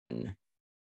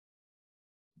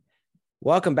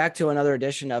Welcome back to another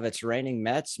edition of It's Raining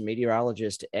Mets.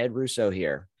 Meteorologist Ed Russo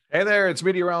here. Hey there, it's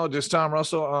meteorologist Tom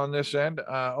Russell on this end.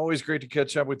 Always great to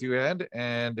catch up with you, Ed.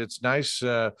 And it's nice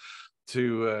to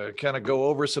kind of go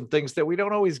over some things that we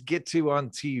don't always get to on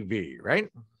TV, right?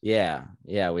 Yeah.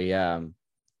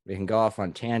 We can go off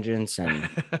on tangents and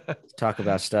talk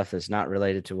about stuff that's not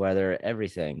related to weather.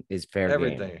 Everything is fair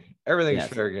game. Everything's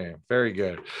fair game. Very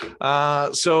good.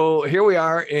 So here we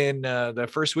are in the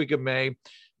first week of May.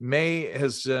 May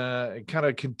has kind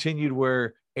of continued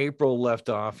where April left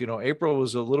off. You know, April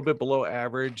was a little bit below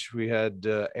average. We had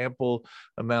ample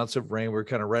amounts of rain. We're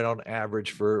kind of right on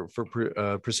average for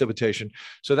precipitation.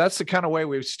 So that's the kind of way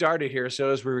we've started here. So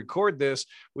as we record this,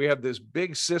 we have this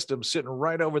big system sitting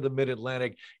right over the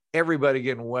mid-Atlantic. Everybody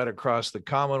getting wet across the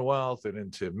Commonwealth and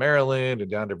into Maryland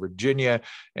and down to Virginia.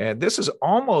 And this is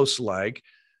almost like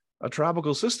a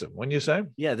tropical system, wouldn't you say?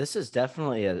 Yeah, this is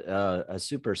definitely a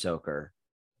super soaker.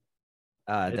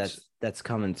 That's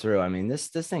coming through. I mean, this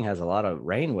thing has a lot of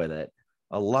rain with it.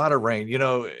 A lot of rain. You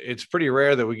know, it's pretty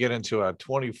rare that we get into a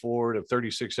 24 to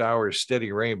 36 hours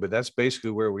steady rain, but that's basically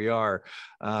where we are.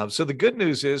 So the good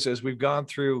news is, as we've gone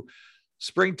through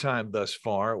springtime thus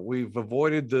far, we've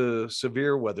avoided the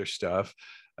severe weather stuff.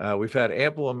 We've had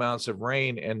ample amounts of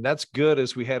rain, and that's good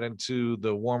as we head into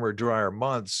the warmer, drier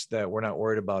months, that we're not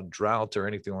worried about drought or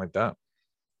anything like that.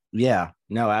 Yeah,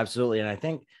 no, absolutely.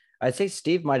 And I'd say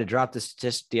Steve might have dropped this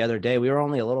just the other day. We were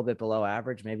only a little bit below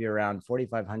average, maybe around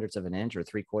 45 hundredths of an inch or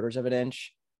 3/4 of an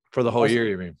inch for the whole year.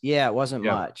 You mean? Yeah, it wasn't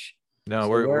much. No, so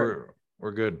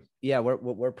we're good. Yeah,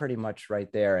 we're pretty much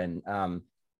right there, and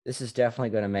this is definitely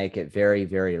going to make it very,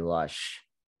 very lush.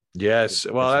 Yes,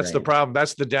 well, that's the problem.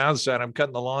 That's the downside. I'm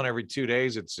cutting the lawn every 2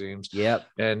 days, it seems. Yep.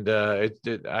 And I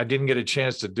didn't get a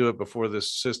chance to do it before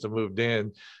this system moved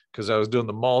in because I was doing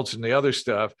the mulch and the other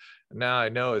stuff. Now I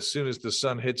know as soon as the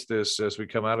sun hits this, as we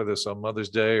come out of this on Mother's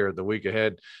Day or the week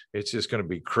ahead, it's just going to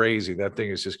be crazy. That thing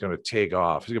is just going to take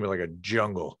off. It's going to be like a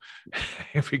jungle.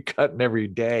 If we cutting every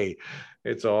day,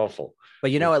 it's awful.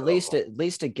 But at least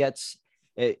it gets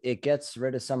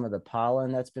rid of some of the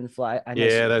pollen that's been flying.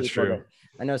 Yeah, that's true.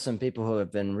 I know some people who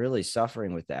have been really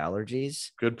suffering with the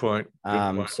allergies. Good point.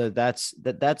 So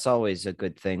that's always a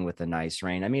good thing with a nice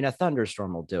rain. I mean, a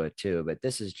thunderstorm will do it too, but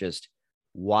this is just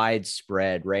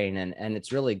widespread rain, and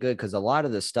it's really good because a lot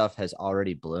of the stuff has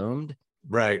already bloomed.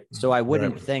 Right. So I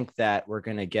wouldn't think that we're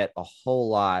going to get a whole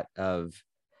lot of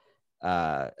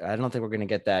I don't think we're going to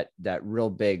get that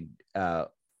really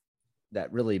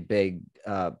big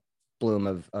bloom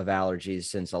of allergies,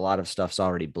 since a lot of stuff's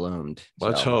already bloomed.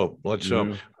 Let's hope. All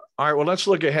right, well, let's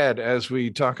look ahead as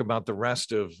we talk about the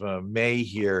rest of May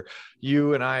here.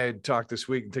 You and I had talked this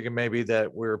week thinking maybe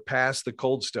that we're past the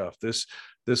cold stuff. This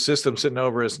system sitting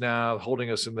over us now, holding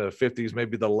us in the 50s,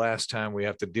 maybe the last time we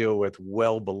have to deal with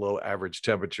well below average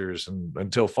temperatures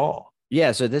until fall.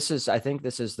 Yeah, so I think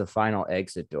this is the final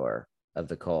exit door of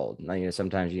the cold.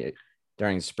 Sometimes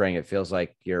during spring, it feels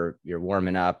like you're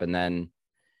warming up and then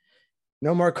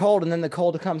no more cold, and then the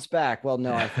cold comes back. Well,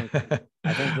 no, I think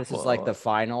this is like the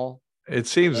final. It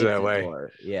seems that way.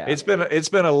 Yeah, it's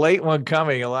been a late one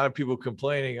coming. A lot of people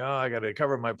complaining, oh, I got to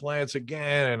cover my plants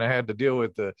again, and I had to deal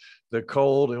with the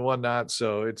cold and whatnot.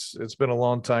 So it's been a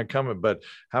long time coming. But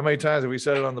how many times have we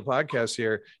said it on the podcast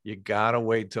here? You gotta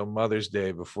wait till Mother's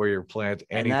Day before you plant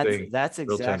anything. And that's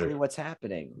exactly what's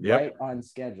happening. Yep. Right on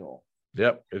schedule.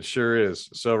 Yep, it sure is.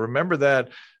 So remember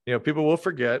that, people will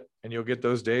forget, and you'll get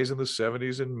those days in the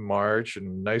 70s in March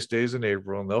and nice days in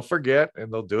April, and they'll forget and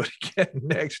they'll do it again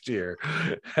next year.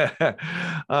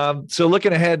 So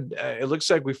looking ahead, it looks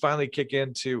like we finally kick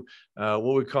into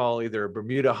what we call either a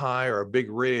Bermuda high or a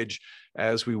big ridge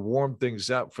as we warm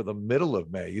things up for the middle of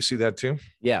May. You see that too?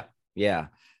 Yeah.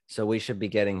 So we should be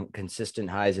getting consistent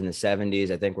highs in the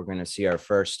 70s. I think we're going to see our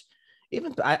first.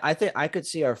 I think I could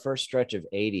see our first stretch of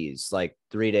 80s, like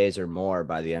 3 days or more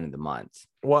by the end of the month.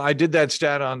 Well, I did that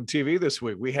stat on TV this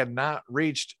week. We had not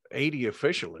reached 80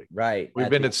 officially. Right. We've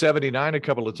been at 79 a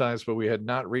couple of times, but we had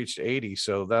not reached 80.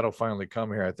 So that'll finally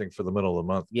come here, I think, for the middle of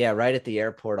the month. Yeah, right at the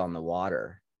airport on the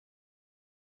water.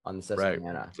 On the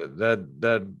Susquehanna. Right.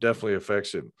 That definitely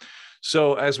affects it.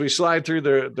 So as we slide through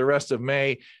the rest of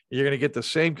May, you're going to get the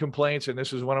same complaints. And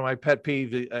this is one of my pet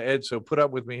peeves, Ed. So put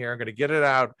up with me here. I'm going to get it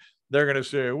out. They're going to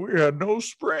say, we had no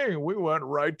spring. We went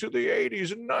right to the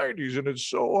 80s and 90s, and it's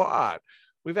so hot.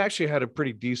 We've actually had a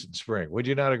pretty decent spring. Would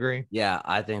you not agree? Yeah,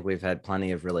 I think we've had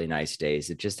plenty of really nice days.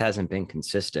 It just hasn't been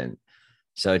consistent.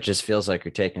 So it just feels like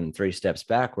you're taking 3 steps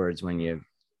backwards when you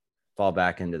fall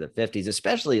back into the 50s,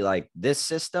 especially like this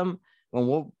system, when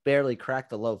we'll barely crack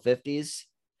the low 50s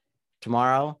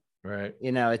tomorrow. Right.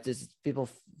 It's just people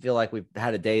feel like we've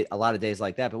had a lot of days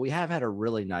like that, but we have had a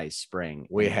really nice spring.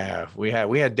 We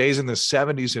had days in the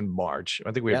 70s in March.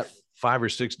 I think we had Yep. 5 or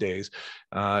 6 days.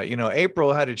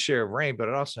 April had its share of rain, but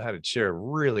it also had its share of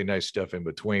really nice stuff in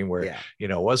between where, Yeah.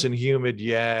 it wasn't humid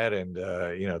yet. And,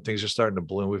 things are starting to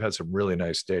bloom. We've had some really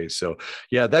nice days. So,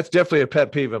 yeah, that's definitely a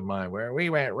pet peeve of mine where we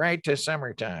went right to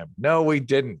summertime. No, we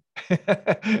didn't.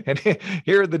 And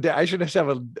here are the days. I should just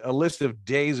have a list of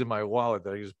days in my wallet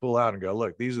that I just pull out and go,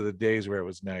 look, these are the days where it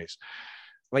was nice.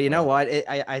 Well, you know what?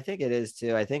 I think it is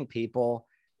too. I think people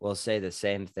will say the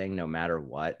same thing no matter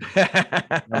what.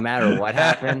 No matter what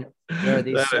happened. There are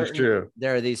these true.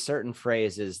 There are these certain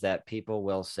phrases that people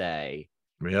will say.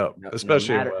 Yep.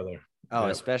 Especially in weather. Oh,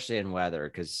 yep. Especially in weather,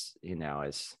 because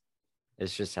it's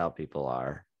just how people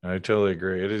are. I totally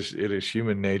agree. It is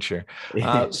human nature.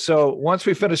 So once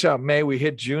we finish out May, we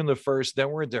hit June the 1st, then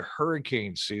we're into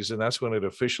hurricane season. That's when it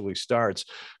officially starts.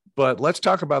 But let's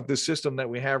talk about this system that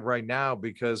we have right now,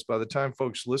 because by the time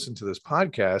folks listen to this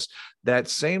podcast, that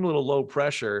same little low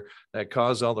pressure that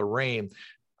caused all the rain,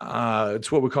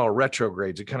 it's what we call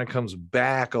retrogrades. It kind of comes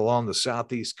back along the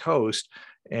southeast coast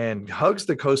and hugs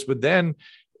the coast, but then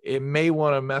it may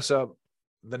want to mess up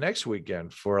the next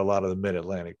weekend for a lot of the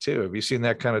mid-Atlantic too. Have you seen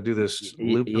that kind of do this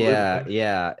loop?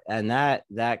 Yeah. And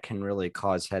that can really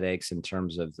cause headaches in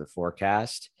terms of the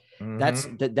forecast. Mm-hmm.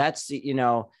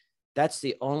 That's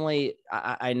the only,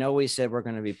 I know we said we're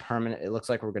going to be permanent. It looks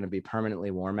like we're going to be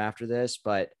permanently warm after this,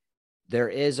 but there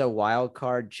is a wild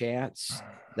card chance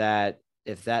that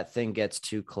if that thing gets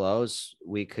too close,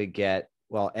 we could get,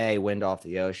 wind off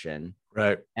the ocean.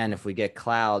 Right. And if we get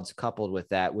clouds coupled with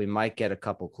that, we might get a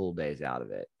couple cool days out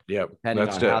of it. Yep. Depending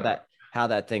on how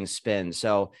that thing spins.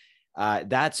 So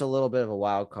that's a little bit of a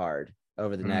wild card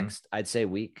over the next, I'd say,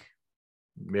 week.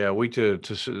 Yeah, week to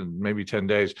maybe 10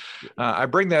 days. I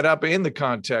bring that up in the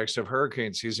context of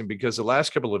hurricane season because the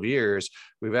last couple of years,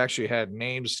 we've actually had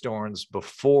named storms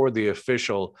before the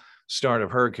official start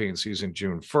of hurricane season,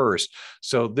 June 1st.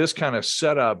 So this kind of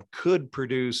setup could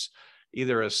produce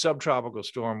either a subtropical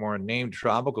storm or a named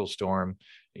tropical storm,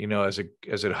 as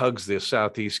it hugs the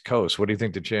southeast coast. What do you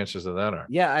think the chances of that are?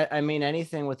 Yeah, I mean,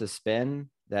 anything with a spin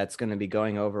that's going to be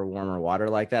going over warmer water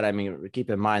like that. I mean, keep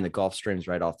in mind the Gulf Stream's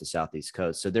right off the southeast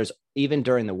coast. So there's, even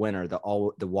during the winter, the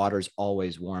water's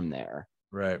always warm there.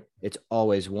 Right. It's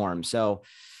always warm. So,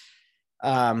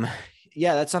 yeah,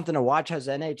 that's something to watch. Has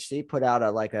NHC put out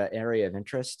an area of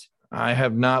interest? I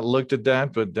have not looked at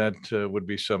that, but that would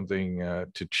be something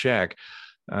to check.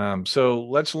 So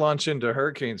let's launch into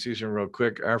hurricane season real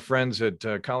quick. Our friends at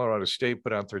Colorado State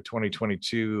put out their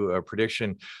 2022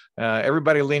 prediction.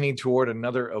 Everybody leaning toward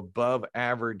another above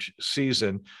average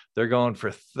season. They're going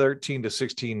for 13 to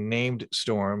 16 named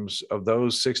storms. Of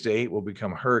those, 6 to 8 will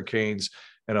become hurricanes,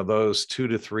 and of those, 2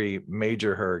 to 3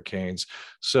 major hurricanes.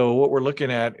 So what we're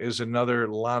looking at is another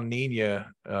La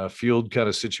Nina fueled kind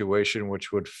of situation,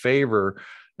 which would favor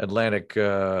Atlantic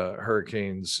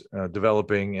hurricanes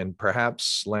developing and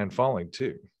perhaps landfalling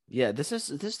too. Yeah, this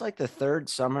is like the third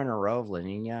summer in a row of La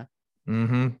Nina.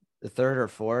 Mm-hmm. The third or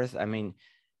fourth. I mean,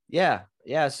 yeah.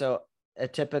 So a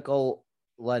typical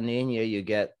La Nina, you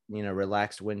get,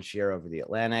 relaxed wind shear over the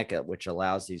Atlantic, which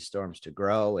allows these storms to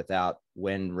grow without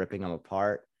wind ripping them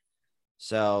apart.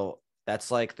 So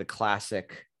that's like the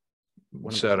classic,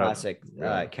 one of the classic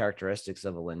characteristics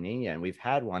of a La Nina. And we've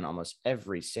had one almost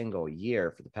every single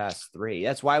year for the past 3.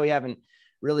 That's why we haven't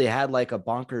really had like a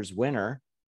bonkers winter.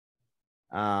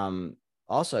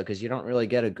 Also, because you don't really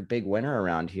get a big winter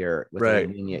around here with La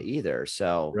Nina either.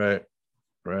 So right.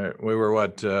 We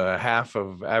were half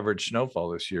of average snowfall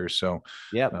this year. So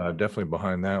yeah, definitely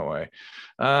behind that way.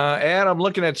 And I'm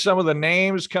looking at some of the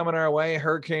names coming our way,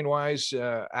 hurricane wise.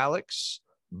 Alex,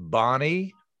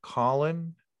 Bonnie,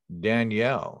 Colin,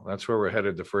 Danielle. That's where we're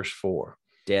headed. The first 4.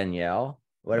 Danielle.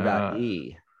 What about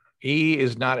E? E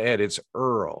is not Ed. It's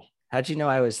Earl. How'd you know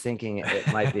I was thinking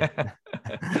it might be?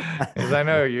 Because I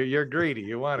know you're greedy.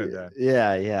 You wanted that.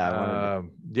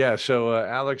 Yeah. So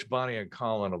Alex, Bonnie, and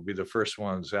Colin will be the first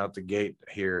ones out the gate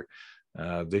here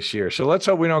this year. So let's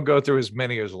hope we don't go through as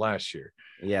many as last year.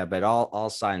 Yeah, but all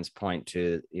signs point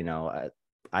to,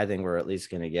 I think we're at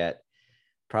least going to get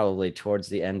probably towards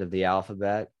the end of the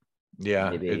alphabet.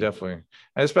 Yeah, it definitely,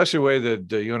 and especially the way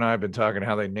that you and I have been talking,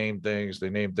 how they name things. They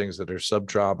name things that are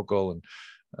subtropical,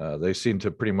 and they seem to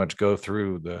pretty much go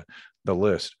through the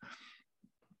list.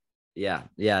 Yeah,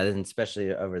 and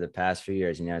especially over the past few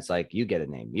years, it's like you get a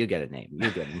name.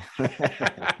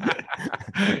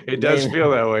 It does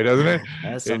feel that way, doesn't it?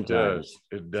 Sometimes.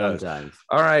 It does. Sometimes.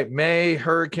 All right, May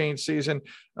hurricane season.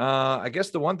 I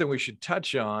guess the one thing we should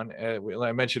touch on,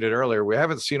 I mentioned it earlier, we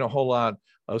haven't seen a whole lot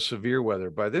of severe weather.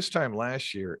 By this time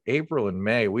last year, April and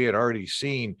May, we had already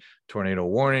seen tornado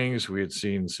warnings. We had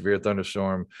seen severe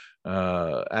thunderstorm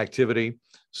activity.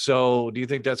 So do you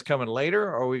think that's coming later,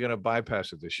 or are we going to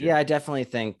bypass it this year? Yeah, I definitely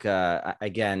think,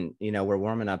 again, we're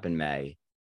warming up in May.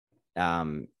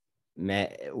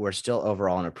 We're still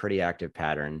overall in a pretty active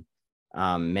pattern.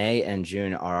 May and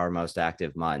June are our most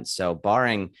active months. So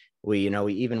barring we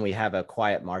have a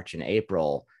quiet March and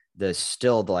April, the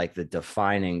still like the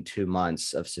defining 2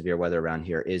 months of severe weather around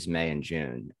here is May and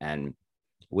June. And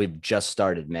we've just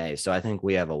started May. So I think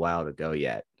we have a while to go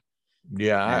yet.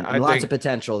 Yeah, I lots think, of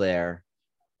potential there.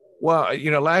 Well,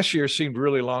 last year seemed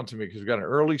really long to me because we got an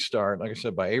early start. Like I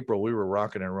said, by April, we were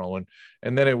rocking and rolling.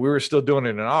 And then we were still doing it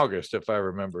in August, if I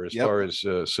remember, as far as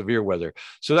severe weather.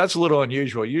 So that's a little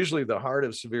unusual. Usually the heart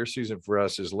of severe season for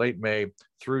us is late May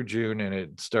through June, and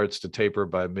it starts to taper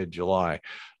by mid-July.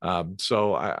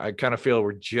 So I kind of feel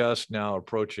we're just now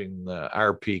approaching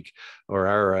our peak,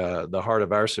 or the heart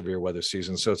of our severe weather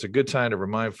season. So it's a good time to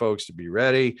remind folks to be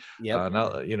ready.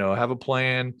 Have a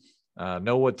plan.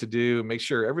 Know what to do. Make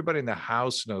sure everybody in the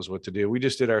house knows what to do. We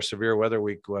just did our severe weather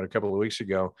week a couple of weeks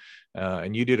ago,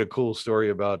 and you did a cool story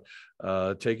about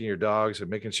taking your dogs and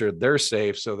making sure they're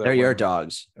safe. So that they're your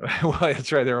dogs. Well,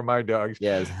 that's right. They were my dogs.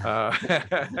 Yes.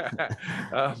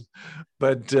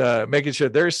 But making sure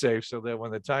they're safe so that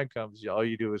when the time comes, all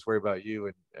you do is worry about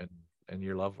you and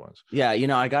your loved ones. Yeah.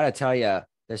 I got to tell you,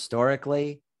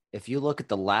 historically, if you look at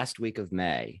the last week of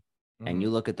May and you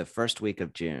look at the first week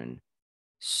of June,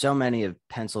 so many of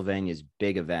Pennsylvania's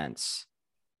big events,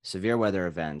 severe weather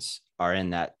events, are in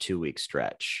that 2-week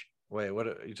stretch. Wait, what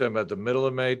are you talking about? The middle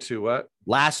of May to what?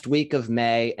 Last week of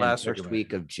May and first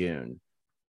week of June.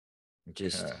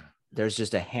 There's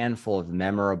just a handful of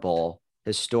memorable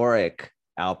historic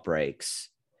outbreaks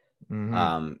in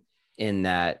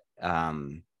that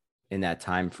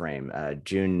time frame.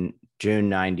 June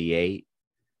 98,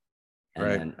 and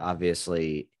then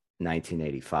obviously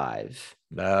 1985.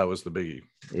 That was the biggie.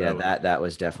 That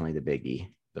was definitely the biggie.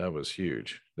 That was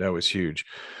huge.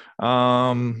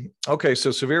 Okay,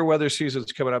 so severe weather season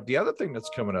is coming up. The other thing that's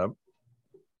coming up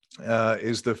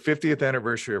is the 50th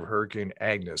anniversary of Hurricane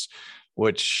Agnes,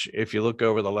 which, if you look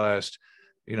over the last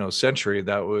century,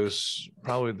 that was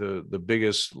probably the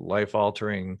biggest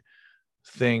life-altering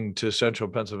thing to central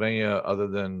Pennsylvania other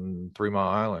than 3 Mile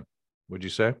Island. Would you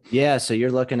say? Yeah. So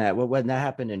you're looking at when that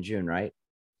happened in June, right?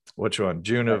 Which one?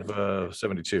 June of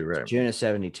 72, right? June of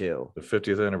 72. The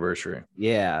 50th anniversary.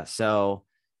 Yeah. So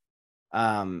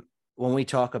when we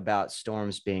talk about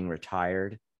storms being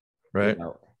retired, right?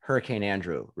 Hurricane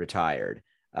Andrew retired,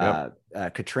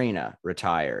 Katrina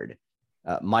retired,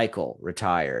 Michael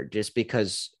retired, just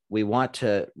because we want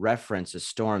to reference a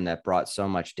storm that brought so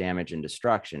much damage and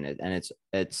destruction. And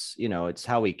it's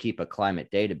how we keep a climate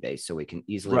database, so we can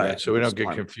easily, so we don't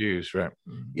get confused, right?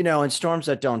 And storms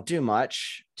that don't do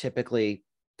much typically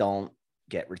don't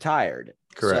get retired.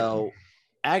 Correct. So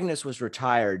Agnes was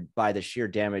retired by the sheer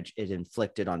damage it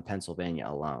inflicted on Pennsylvania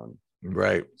alone.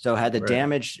 Right. So had the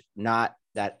damage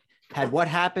had what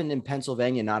happened in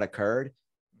Pennsylvania not occurred,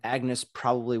 Agnes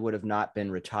probably would have not been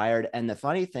retired. And the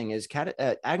funny thing is,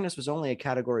 Agnes was only a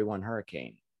Category 1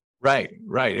 hurricane. Right.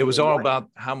 It was all about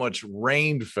how much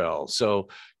rain fell. So,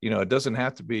 it doesn't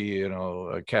have to be,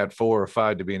 a Cat 4 or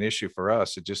 5 to be an issue for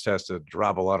us. It just has to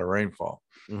drop a lot of rainfall.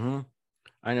 Mm-hmm.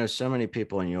 I know so many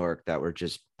people in York that were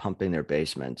just pumping their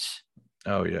basements.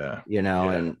 Oh, yeah.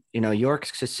 And, York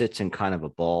sits in kind of a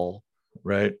bowl.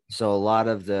 Right. So a lot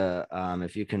of the,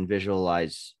 if you can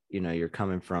visualize, you're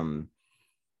coming from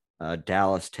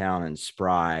Dallas town and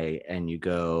Spry, and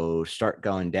you start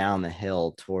going down the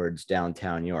hill towards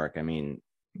downtown York. I mean,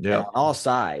 on all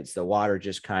sides, the water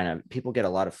just people get a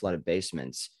lot of flooded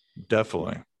basements.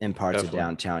 Definitely. In parts of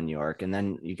downtown York. And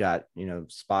then you got,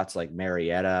 spots like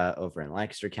Marietta over in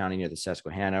Lancaster County near the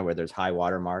Susquehanna, where there's high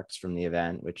water marks from the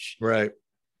event, which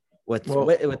with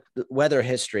weather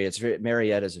history,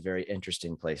 Marietta is a very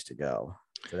interesting place to go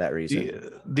for that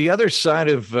reason. The other side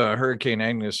of Hurricane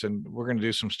Agnes, and we're going to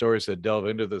do some stories that delve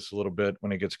into this a little bit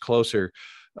when it gets closer.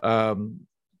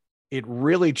 It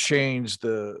really changed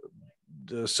the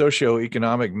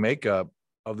socioeconomic makeup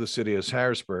of the city of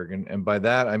Harrisburg. And by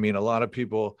that, I mean, a lot of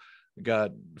people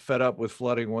got fed up with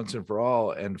flooding once and for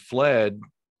all and fled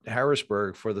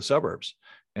Harrisburg for the suburbs.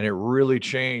 And it really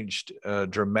changed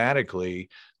dramatically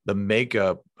the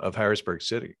makeup of Harrisburg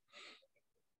City.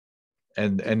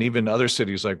 And even other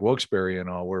cities like Wilkes-Barre and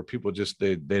all, where people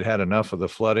they'd had enough of the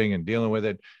flooding and dealing with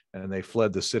it, and they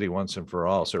fled the city once and for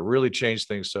all. So it really changed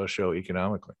things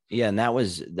socioeconomically. Yeah, and that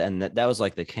was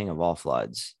like the king of all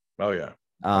floods. Oh yeah.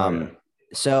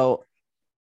 So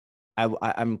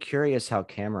I'm curious how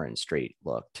Cameron Street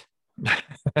looked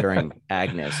during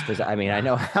Agnes, because I mean I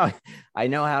know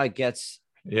how it gets.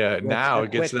 Yeah, now A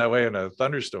it gets quick, that way in a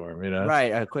thunderstorm, right,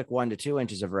 a quick 1 to 2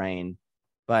 inches of rain,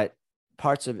 but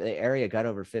parts of the area got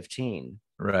over 15.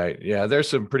 Right. Yeah. There's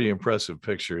some pretty impressive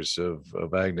pictures of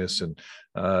Agnes. And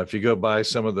if you go by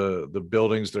some of the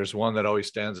buildings, there's one that always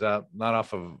stands out, not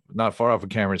far off of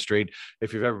Cameron Street.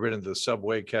 If you've ever been to the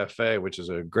Subway Cafe, which is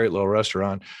a great little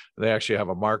restaurant, they actually have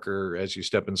a marker as you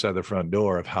step inside the front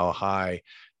door of how high,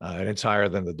 and it's higher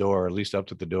than the door, at least up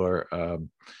to the door,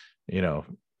 you know,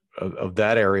 of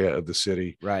that area of the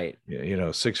city. Right.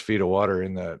 6 feet of water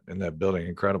in that building.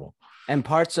 Incredible. And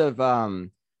parts of the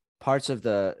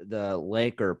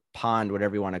lake or pond,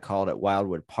 whatever you want to call it, at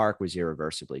Wildwood Park was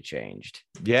irreversibly changed.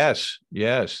 Yes,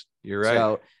 you're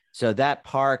right. So that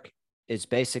park is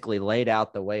basically laid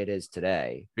out the way it is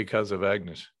today because of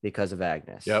Agnes.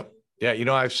 Yep.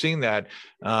 Yeah, I've seen that,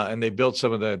 and they built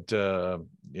some of that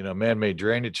man-made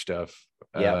drainage stuff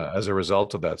as a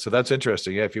result of that. So that's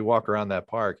interesting. Yeah, if you walk around that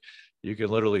park, you can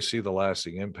literally see the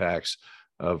lasting impacts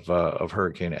of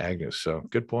Hurricane Agnes. So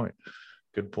good point.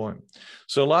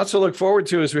 So lots to look forward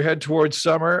to as we head towards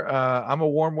summer. I'm a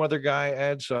warm weather guy,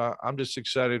 Ed, so I'm just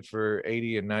excited for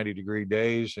 80 and 90 degree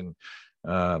days, and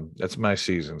that's my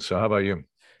season. So how about you?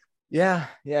 Yeah,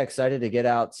 excited to get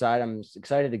outside. I'm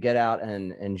excited to get out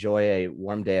and enjoy a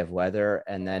warm day of weather,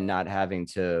 and then not having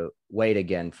to wait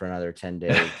again for another 10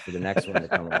 days for the next one to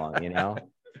come along,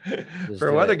 For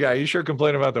a weather guy, you sure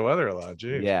complain about the weather a lot.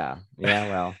 Geez. Yeah.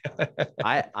 Well,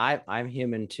 I'm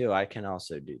human too. I can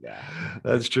also do that.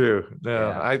 That's true.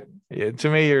 No, to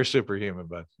me, you're superhuman,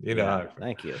 but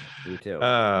Thank you. You too.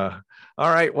 All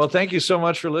right. Well, thank you so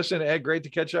much for listening, Ed. Great to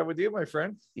catch up with you, my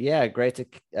friend. Yeah, great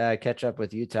to catch up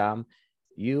with you, Tom.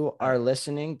 You are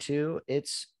listening to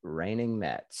It's Raining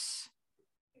Mets.